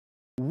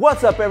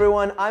What's up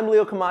everyone, I'm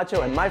Leo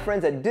Camacho and my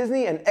friends at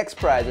Disney and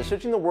XPRIZE are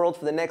searching the world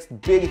for the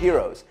next big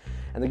heroes.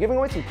 And they're giving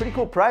away some pretty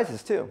cool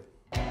prizes too.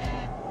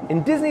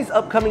 In Disney's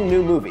upcoming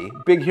new movie,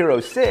 Big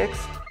Hero 6,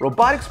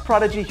 robotics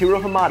prodigy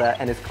Hiro Hamada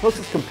and his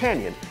closest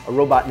companion, a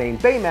robot named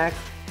Baymax,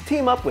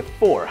 team up with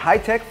 4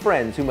 high-tech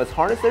friends who must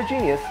harness their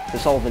genius to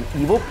solve an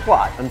evil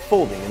plot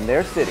unfolding in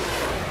their city.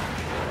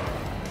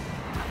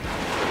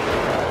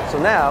 So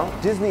now,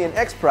 Disney and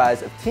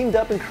XPRIZE have teamed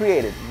up and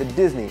created the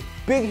Disney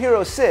Big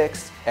Hero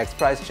 6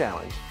 XPRIZE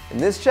Challenge. In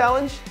this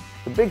challenge,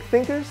 the big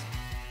thinkers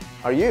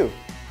are you.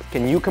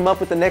 Can you come up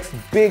with the next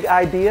big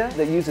idea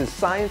that uses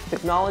science,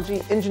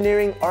 technology,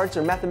 engineering, arts,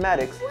 or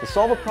mathematics to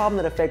solve a problem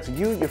that affects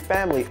you, your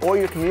family, or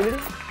your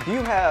community? Do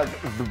you have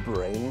the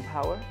brain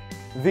power?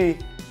 The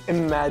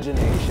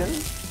imagination?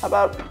 How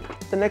about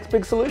the next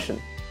big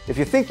solution? If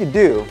you think you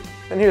do,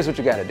 then here's what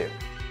you gotta do.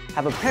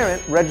 Have a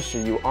parent register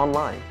you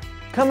online.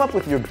 Come up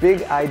with your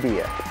big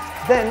idea.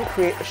 Then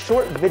create a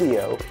short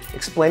video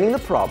explaining the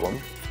problem,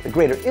 the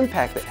greater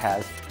impact it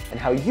has, and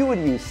how you would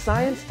use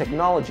science,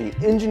 technology,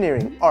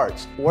 engineering,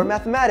 arts, or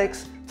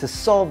mathematics to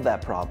solve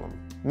that problem.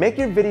 Make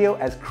your video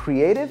as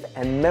creative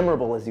and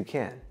memorable as you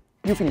can.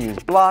 You can use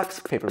blocks,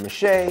 paper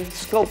mache,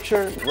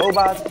 sculpture,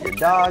 robots, your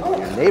dog,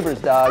 your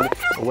neighbor's dog,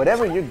 or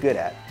whatever you're good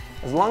at,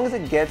 as long as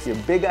it gets your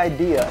big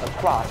idea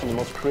across in the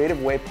most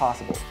creative way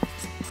possible.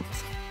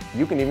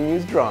 You can even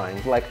use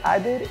drawings like I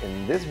did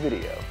in this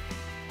video.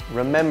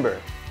 Remember,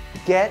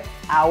 get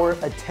our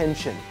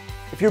attention.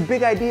 If your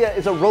big idea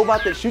is a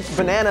robot that shoots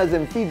bananas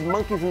and feeds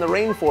monkeys in the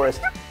rainforest,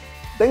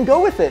 then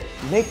go with it.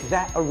 Make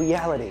that a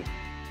reality.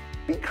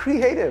 Be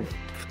creative.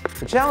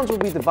 The challenge will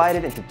be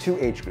divided into 2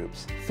 age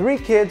groups. 3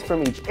 kids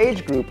from each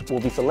age group will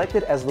be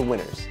selected as the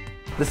winners.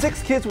 The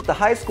 6 kids with the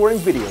highest scoring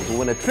videos will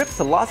win a trip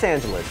to Los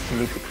Angeles to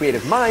meet the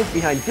creative minds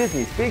behind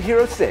Disney's Big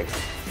Hero 6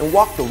 and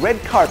walk the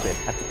red carpet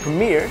at the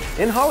premiere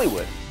in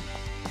Hollywood.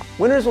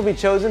 Winners will be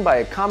chosen by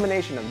a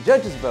combination of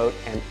judges' vote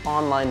and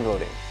online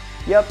voting.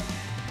 Yep,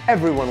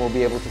 everyone will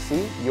be able to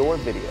see your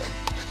video.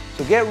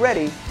 So get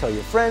ready, tell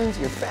your friends,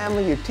 your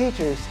family, your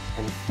teachers,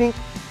 and think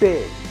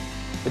big.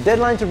 The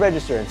deadline to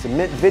register and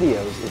submit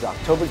videos is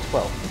October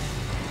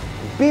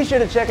 12th. Be sure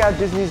to check out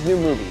Disney's new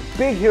movie,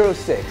 Big Hero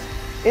 6,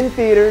 in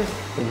theaters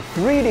in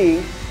 3D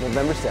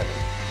November 7th.